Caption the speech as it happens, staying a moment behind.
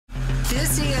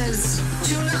This is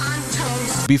Tuna on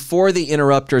Toast. Before the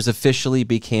Interrupters officially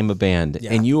became a band,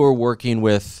 and you were working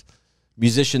with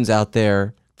musicians out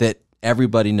there that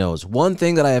everybody knows, one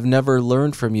thing that I have never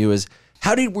learned from you is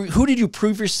who did you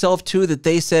prove yourself to that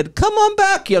they said, come on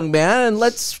back, young man, and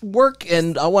let's work,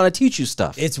 and I want to teach you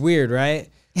stuff? It's weird, right?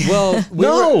 Well,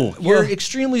 you're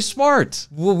extremely smart.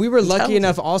 Well, we were lucky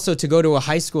enough also to go to a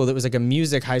high school that was like a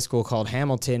music high school called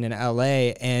Hamilton in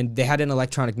LA, and they had an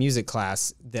electronic music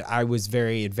class that I was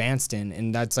very advanced in,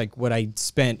 and that's like what I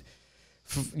spent,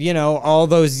 you know, all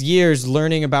those years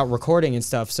learning about recording and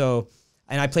stuff. So,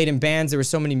 and I played in bands. There were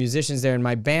so many musicians there, and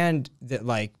my band that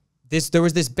like there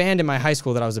was this band in my high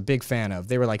school that I was a big fan of.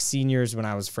 They were like seniors when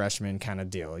I was freshman kind of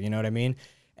deal. You know what I mean?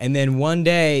 And then one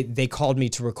day they called me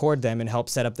to record them and help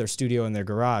set up their studio in their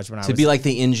garage when I was to be like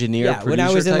the engineer. Yeah, when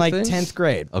I was in like 10th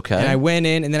grade. Okay. And I went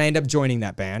in, and then I ended up joining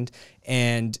that band.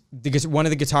 And one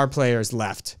of the guitar players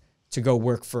left to go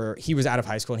work for. He was out of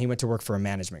high school and he went to work for a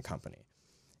management company.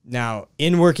 Now,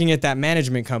 in working at that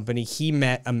management company, he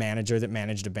met a manager that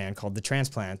managed a band called the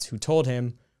Transplants, who told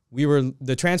him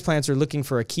the Transplants are looking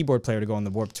for a keyboard player to go on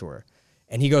the Warped Tour.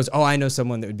 And he goes, oh, I know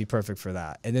someone that would be perfect for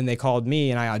that. And then they called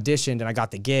me, and I auditioned, and I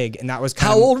got the gig. And that was kind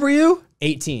of... How old were you?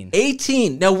 18.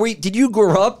 18. Now, did you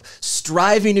grow up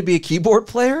striving to be a keyboard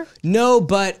player? No,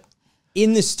 but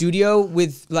in the studio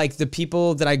with like the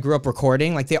people that I grew up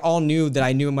recording, like they all knew that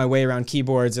I knew my way around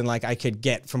keyboards, and like I could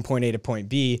get from point A to point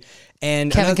B.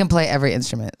 And Kevin can play every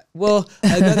instrument. Well,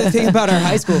 another thing about our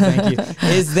high school, thank you,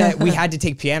 is that we had to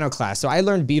take piano class. So I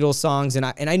learned Beatles songs, and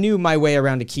I knew my way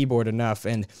around a keyboard enough.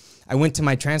 And I went to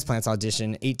my Transplants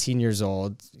audition, 18 years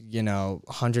old, you know,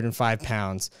 105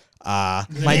 pounds.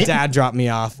 My dad dropped me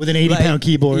off. With an 80-pound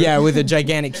keyboard. Yeah, with a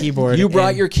gigantic keyboard. You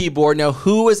brought your keyboard. Now,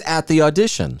 who was at the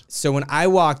audition? So when I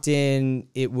walked in,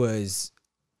 it was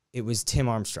Tim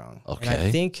Armstrong. Okay. And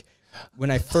I think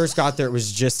when I first got there, it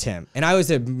was just him. And I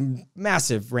was a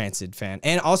massive Rancid fan.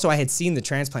 And also, I had seen the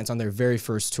Transplants on their very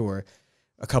first tour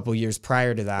a couple years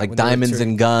prior to that. Like Diamonds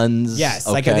and Guns? Yes.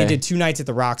 Okay. Like they did 2 nights at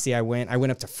the Roxy. I went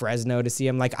up to Fresno to see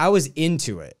him. Like I was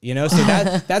into it, you know? So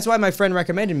that's why my friend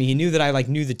recommended me. He knew that I like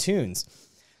knew the tunes.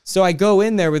 So I go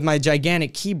in there with my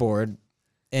gigantic keyboard,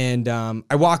 and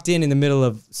I walked in the middle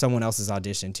of someone else's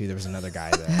audition too. There was another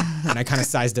guy there. And I kind of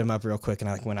sized him up real quick, and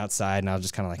I like went outside, and I was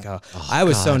just kind of like, oh I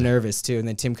was so nervous too. And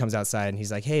then Tim comes outside, and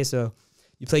he's like, hey, so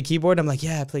you play keyboard? I'm like,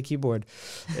 yeah, I play keyboard.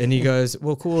 And he goes,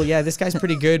 well, cool. Yeah, this guy's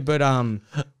pretty good, but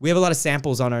we have a lot of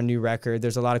samples on our new record.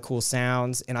 There's a lot of cool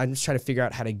sounds, and I'm just trying to figure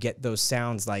out how to get those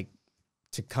sounds like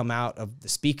to come out of the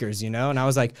speakers, you know? And I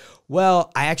was like,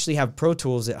 well, I actually have Pro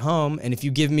Tools at home, and if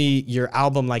you give me your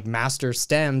album like master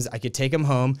stems, I could take them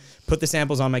home, put the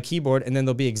samples on my keyboard, and then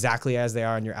they'll be exactly as they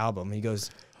are on your album. And he goes,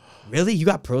 really? You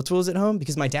got Pro Tools at home?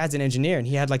 Because my dad's an engineer, and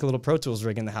he had like a little Pro Tools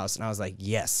rig in the house. And I was like,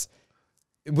 yes.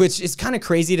 Which is kind of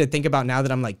crazy to think about now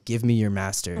that I'm like, give me your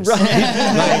masters. Right.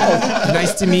 Like,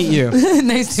 nice to meet you.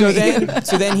 Nice to meet you.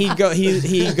 So then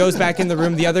he goes back in the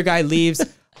room. The other guy leaves.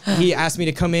 He asked me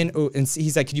to come in, and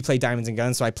he's like, could you play Diamonds and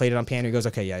Guns? So I played it on piano. He goes,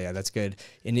 okay, yeah, that's good.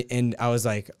 And I was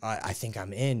like, I think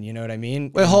I'm in, you know what I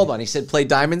mean? Wait, hold on. He said play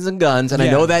Diamonds and Guns, and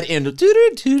I know that in.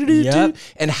 Yep.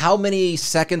 And how many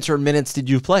seconds or minutes did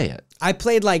you play it? I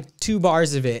played like 2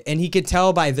 bars of it, and he could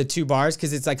tell by the 2 bars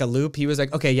because it's like a loop. He was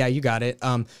like, okay, yeah, you got it.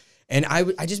 And I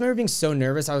just remember being so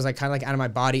nervous. I was like kind of like out of my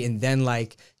body. And then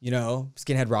like, you know,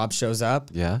 Skinhead Rob shows up.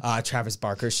 Yeah. Travis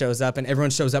Barker shows up, and everyone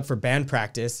shows up for band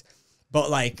practice. But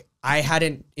like, I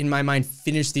hadn't in my mind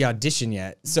finished the audition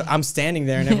yet. So I'm standing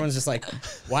there, and everyone's just like,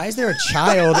 why is there a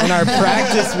child in our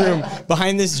practice room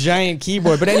behind this giant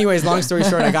keyboard? But anyways, long story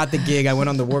short, I got the gig. I went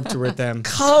on the Warped Tour with them.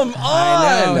 Come on.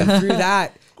 I know. And through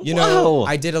that, you know,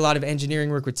 I did a lot of engineering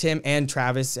work with Tim, and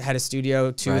Travis had a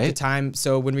studio too at the time.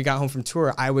 So when we got home from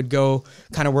tour, I would go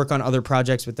kind of work on other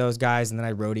projects with those guys, and then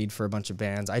I roadied for a bunch of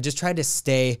bands. I just tried to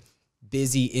stay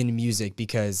busy in music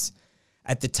because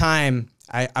at the time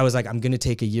I was like, I'm going to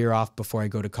take a year off before I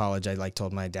go to college. I like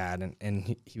told my dad,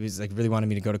 and he was like really wanted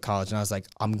me to go to college. And I was like,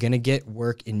 I'm going to get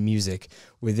work in music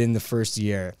within the first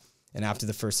year. And after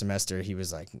the first semester, he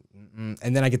was like, and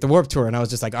then I get the Warped Tour, and I was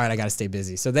just like, all right, I got to stay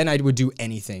busy. So then I would do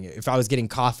anything. If I was getting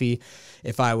coffee,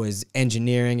 if I was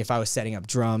engineering, if I was setting up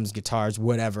drums, guitars,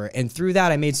 whatever. And through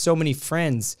that, I made so many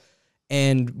friends.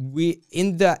 And we,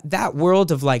 in that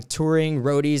world of like touring,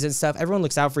 roadies and stuff, everyone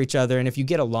looks out for each other. And if you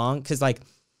get along, because like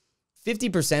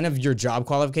 50% of your job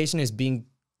qualification is being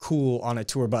cool on a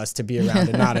tour bus to be around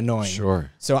and not annoying. Sure.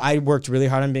 So I worked really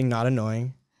hard on being not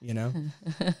annoying. You know,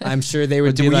 I'm sure they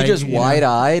would. Were you just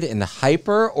wide-eyed and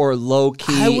hyper, or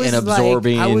low-key and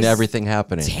absorbing and everything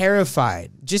happening? Terrified.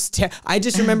 I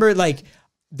just remember like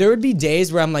there would be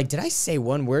days where I'm like, did I say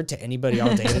one word to anybody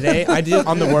all day today? I did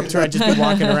on the Warped Tour. I'd just be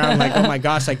walking around like, oh my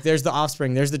gosh, like there's the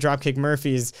Offspring, there's the Dropkick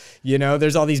Murphys, you know,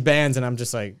 there's all these bands, and I'm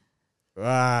just like,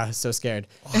 so scared.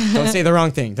 Don't say the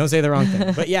wrong thing. Don't say the wrong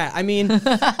thing. But yeah, I mean,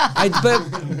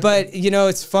 but you know,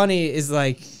 it's funny is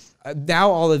like now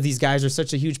all of these guys are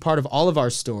such a huge part of all of our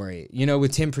story. You know,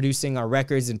 with Tim producing our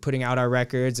records and putting out our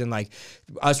records, and like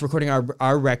us recording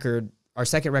our record. Our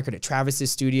second record at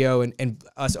Travis's studio, and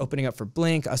us opening up for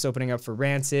Blink, us opening up for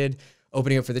Rancid,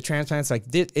 opening up for the Transplants. Like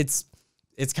it's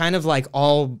kind of like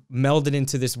all melded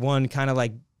into this one kind of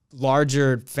like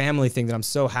larger family thing that I'm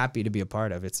so happy to be a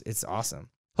part of. It's awesome.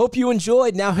 Hope you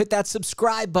enjoyed. Now hit that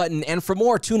subscribe button. And for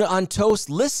more Tuna on Toast,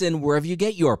 listen wherever you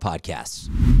get your podcasts.